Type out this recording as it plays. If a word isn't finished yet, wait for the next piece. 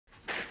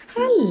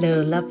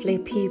Hello lovely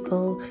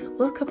people,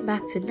 welcome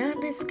back to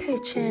Nana's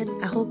Kitchen.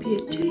 I hope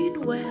you're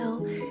doing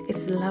well.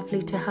 It's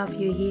lovely to have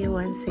you here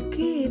once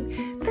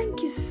again.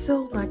 Thank you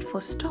so much for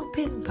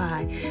stopping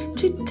by.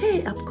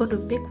 Today I'm going to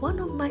make one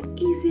of my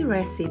easy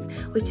recipes,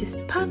 which is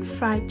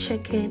pan-fried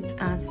chicken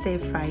and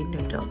stir-fried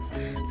noodles.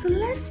 So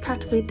let's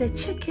start with the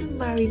chicken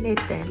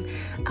marinade then.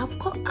 I've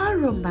got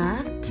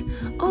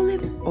aromat,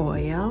 olive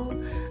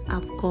oil,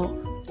 I've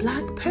got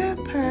black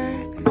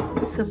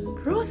pepper, some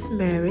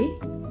rosemary,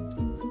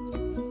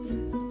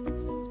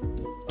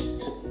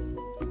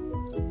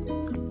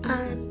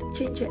 and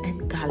ginger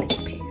and garlic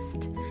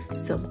paste.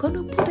 So I'm going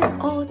to put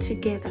it all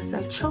together. So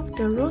I chopped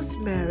the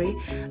rosemary,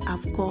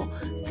 I've got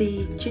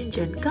the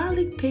ginger and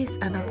garlic paste,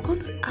 and I'm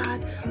going to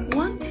add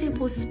 1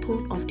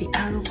 tablespoon of the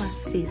aroma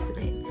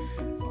seasoning.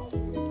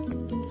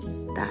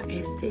 That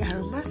is the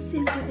aroma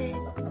seasoning.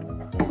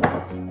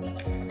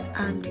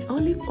 And the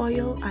olive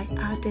oil, I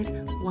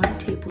added 1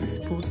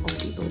 tablespoon of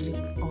the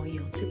olive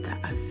oil to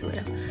that as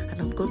well,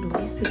 and I'm going to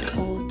mix it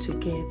all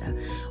together.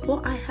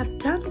 What I have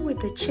done with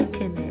the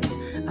chicken is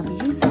I'm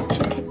using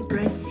chicken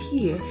breast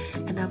here,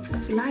 and I've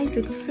sliced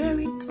it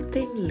very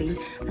thinly,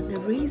 and the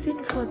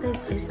reason for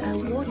this is I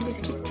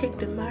wanted to take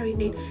the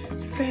marinade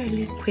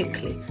fairly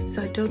quickly,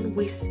 so I don't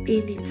waste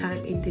any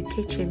time in the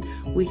kitchen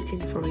waiting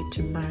for it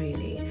to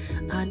marinate.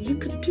 And you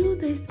can do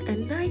this a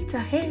night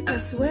ahead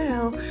as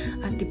well,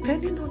 and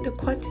depending on the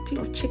quantity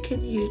of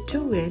chicken you're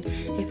doing,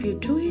 if you're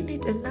doing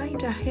it a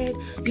night ahead,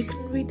 you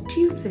can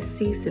reduce the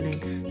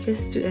seasoning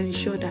just to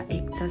ensure that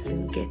it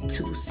doesn't get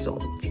too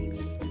salty.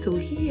 So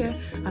here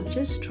I'm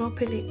just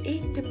dropping it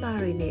in the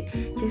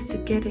marinade just to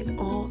get it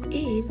all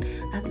in,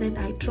 and then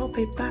I drop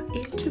it back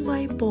into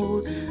my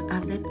bowl,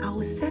 and then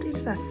I'll set it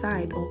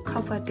aside or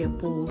cover the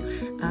bowl,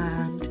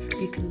 and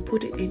you can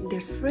put it in the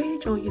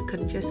fridge or you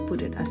can just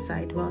put it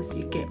aside whilst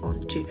you get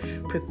on to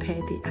prepare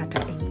the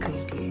other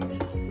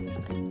ingredients.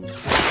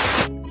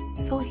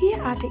 So here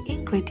are the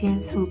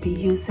ingredients we'll be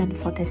using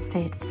for the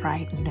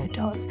stir-fried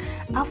noodles.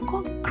 I've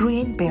got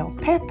green bell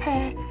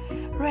pepper,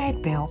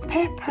 red bell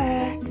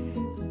pepper,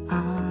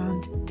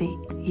 and the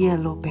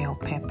yellow bell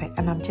pepper,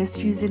 and I'm just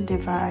using the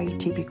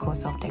variety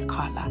because of the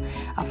color.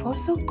 I've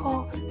also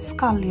got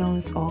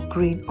scallions or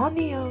green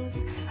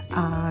onions,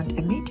 and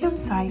a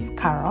medium-sized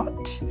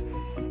carrot,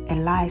 a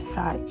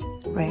light-sized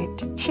red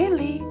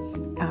chilli,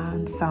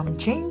 and some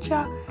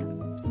ginger,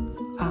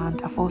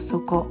 and I've also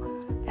got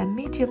a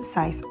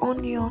medium-sized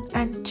onion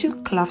and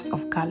 2 cloves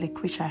of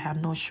garlic, which I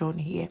have not shown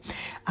here.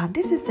 And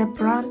this is the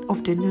brand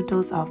of the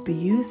noodles I'll be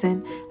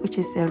using, which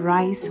is a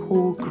rice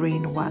whole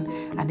grain one,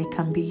 and it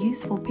can be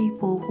used for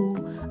people who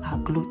are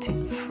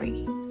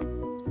gluten-free.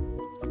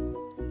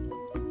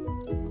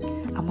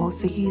 I'm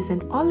also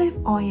using olive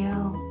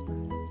oil,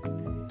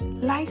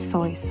 light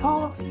soy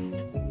sauce,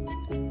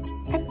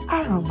 and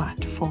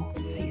aromat for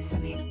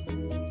seasoning.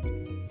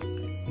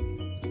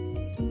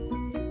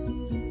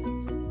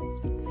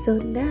 So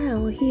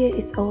now here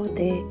is all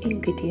the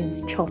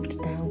ingredients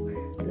chopped down,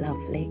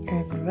 lovely,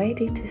 and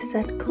ready to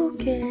start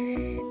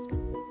cooking.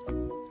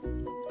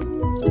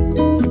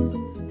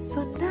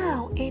 So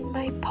now in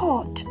my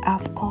pot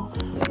I've got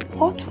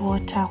hot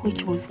water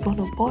which was going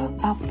to boil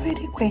up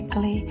pretty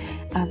quickly,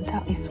 and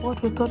that is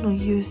what we're going to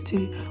use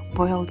to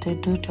boil the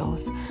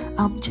noodles.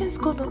 I'm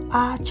just going to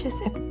add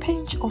just a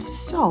pinch of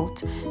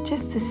salt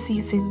just to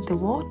season the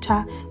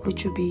water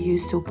which will be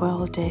used to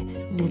boil the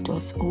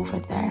noodles over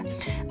there.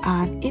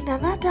 And in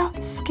another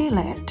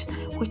skillet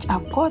which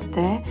I've got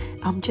there,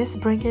 I'm just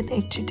bringing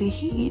it to the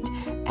heat,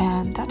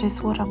 and that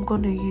is what I'm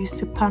going to use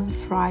to pan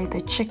fry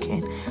the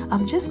chicken.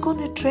 I'm just going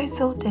to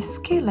drizzle the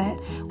skillet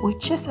with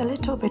just a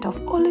little bit of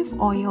olive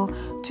oil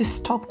to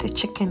stop the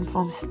chicken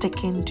from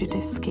sticking to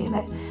the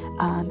skillet,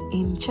 and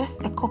in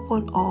just a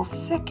couple of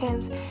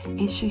seconds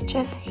it should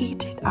just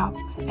heat it up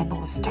and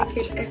will start. Make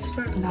it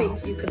extra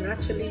quick. You can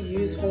actually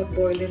use hot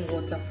boiling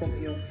water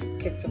from your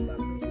kettle.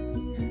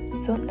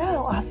 So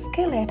now our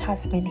skillet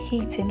has been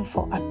heating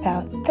for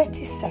about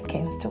 30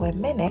 seconds to a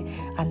minute,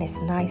 and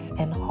it's nice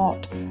and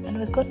hot, and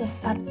we're going to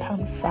start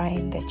pan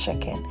frying the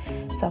chicken.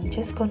 So I'm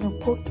just going to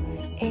put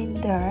in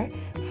there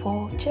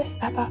for just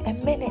about a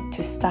minute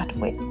to start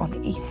with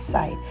on each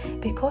side.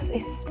 Because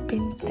it's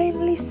been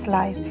thinly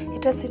sliced,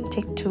 it doesn't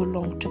take too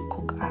long to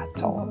cook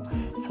at all.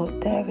 So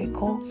there we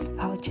go.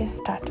 I'll just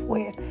start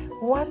with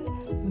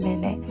 1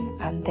 minute,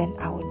 and then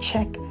I'll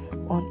check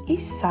on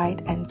each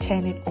side and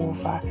turn it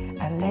over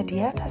and let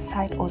the other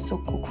side also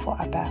cook for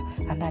about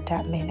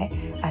another minute,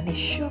 and it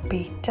should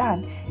be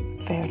done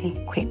fairly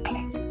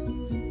quickly.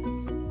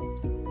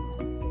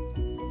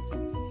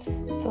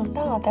 So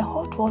now the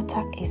hot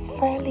water is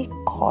fairly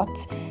hot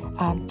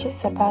and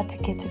just about to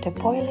get to the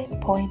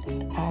boiling point,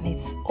 and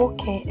it's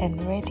okay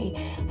and ready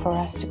for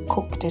us to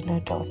cook the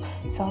noodles.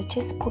 So I'll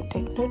just put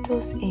the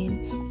noodles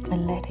in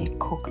and let it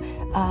cook.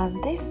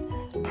 And this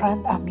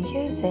brand I'm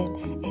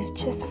using is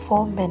just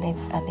 4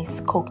 minutes and it's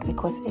cooked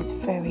because it's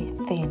very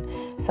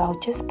thin. So I'll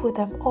just put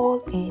them all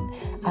in,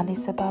 and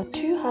it's about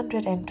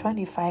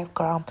 225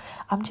 grams.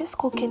 I'm just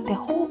cooking the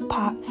whole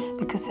pot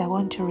because I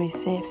want to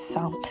reserve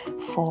some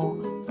for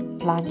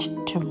lunch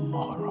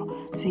tomorrow.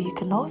 So you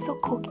can also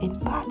cook in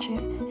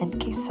batches and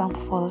keep some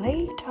for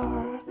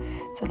later.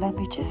 So let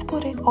me just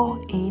put it all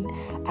in.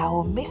 I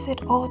will mix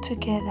it all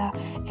together,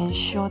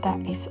 ensure that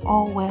it's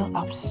all well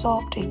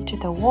absorbed into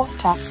the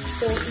water.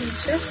 So in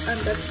just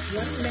under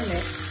 1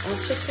 minute, our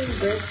chicken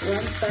breast,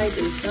 one side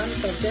is done,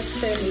 so just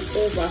turn it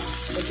over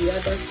for the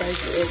other side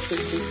to also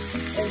cook.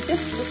 And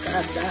just look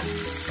at that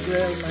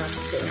grill mark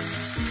there.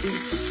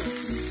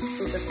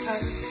 So the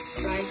pan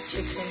fried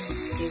chicken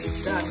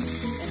is done,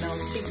 and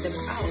I'll take them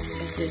out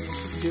and then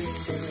keep doing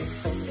the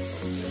rest of it.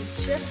 In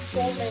just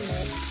 4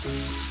 minutes,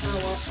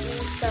 our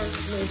instant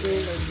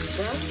noodle is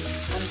done,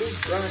 and this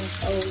brand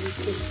only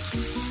cooks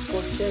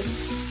for just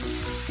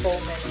 4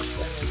 minutes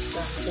when it's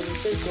done. So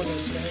we're just going to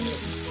drain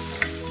it.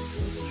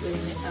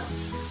 Drain it out.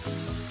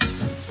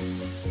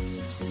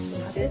 So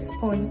at this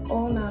point,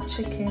 all our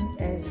chicken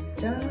is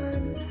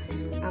done.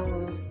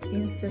 Our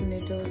instant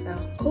noodles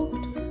are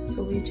cooked. So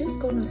we're just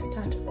going to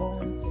start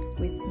on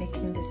with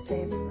making the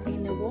stir fry.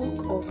 In a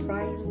wok or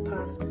frying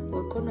pan,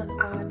 we're going to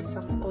add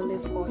some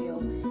olive oil,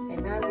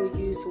 and I will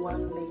use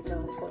 1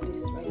 ladle for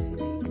this recipe.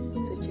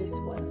 So just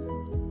 1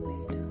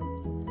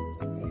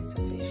 ladle is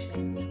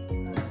sufficient.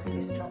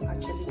 It's not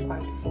actually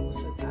quite full,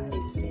 so that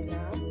is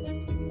enough.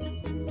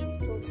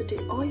 So to the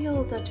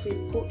oil that we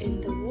put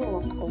in the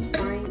wok or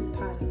frying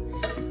pan,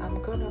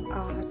 I'm going to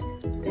add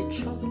the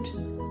chopped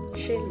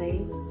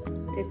chili,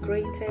 the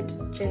grated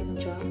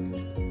ginger,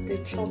 the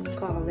chopped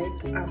garlic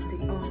and the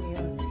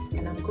onion,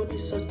 and I'm going to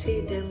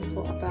saute them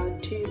for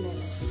about 2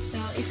 minutes.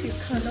 Now if you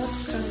cannot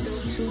handle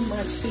too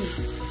much heat,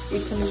 you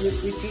can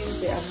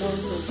reduce the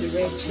amount of the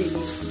red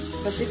chili,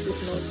 but this is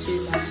not too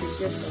much, it's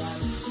just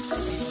one,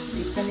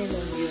 depending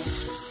on your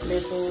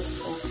level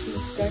of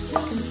heat that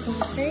you can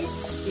contain,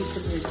 you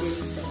can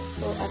reduce it.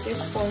 So at this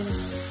point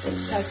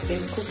it has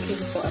been cooking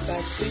for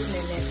about 2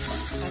 minutes,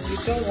 and you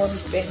don't want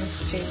burnt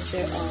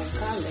ginger or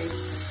garlic,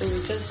 so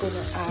we're just going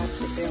to add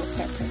the bell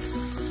pepper.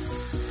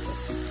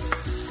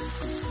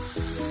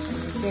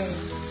 And again,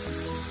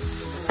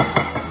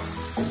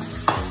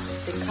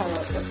 the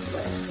carrot as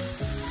well.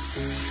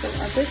 So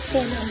at this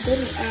point, I'm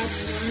going to add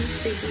 1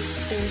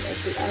 tablespoon of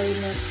the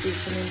aroma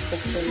seasoning for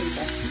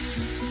flavor.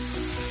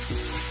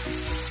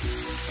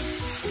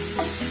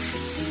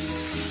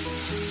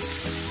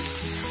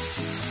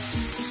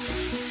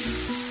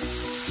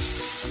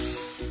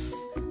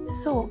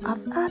 So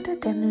I've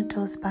added the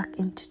noodles back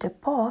into the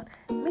pot,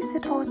 mix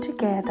it all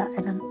together,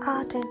 and I'm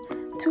adding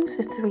 2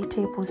 to 3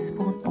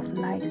 tablespoons of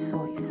light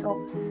soy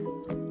sauce.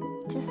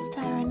 Just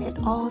stirring it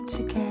all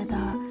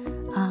together,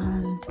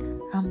 and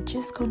I'm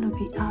just going to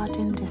be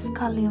adding the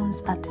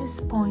scallions at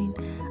this point,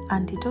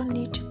 and they don't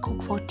need to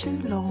cook for too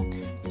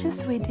long,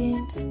 just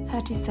within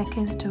 30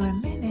 seconds to a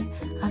minute,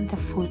 and the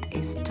food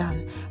is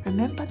done.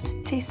 Remember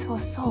to taste for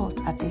salt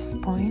at this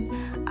point,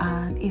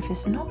 and if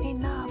it's not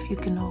enough, you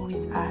can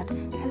always add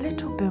a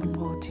little bit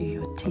more to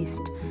your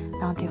taste.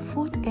 Now the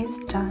food is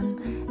done.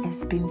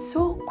 It's been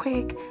so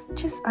quick,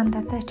 just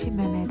under 30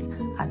 minutes,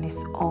 and it's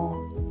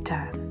all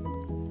done.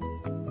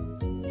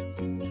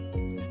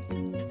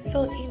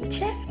 So in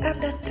just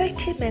under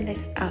 30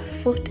 minutes, our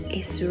food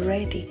is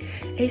ready.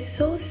 It's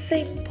so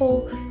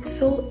simple,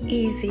 so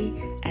easy,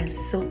 and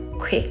so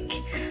quick.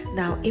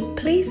 Now in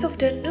place of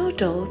the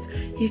noodles,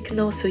 you can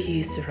also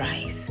use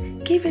rice.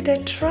 Give it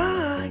a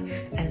try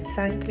and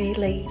thank me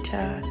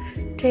later.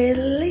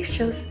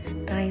 Delicious,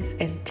 nice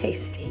and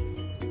tasty.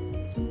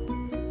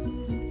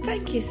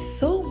 Thank you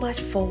so much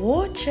for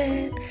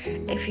watching.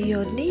 If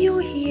you're new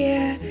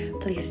here,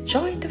 please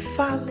join the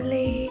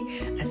family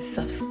and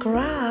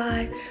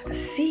subscribe. I'll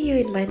see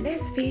you in my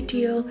next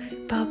video.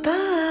 Bye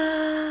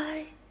bye.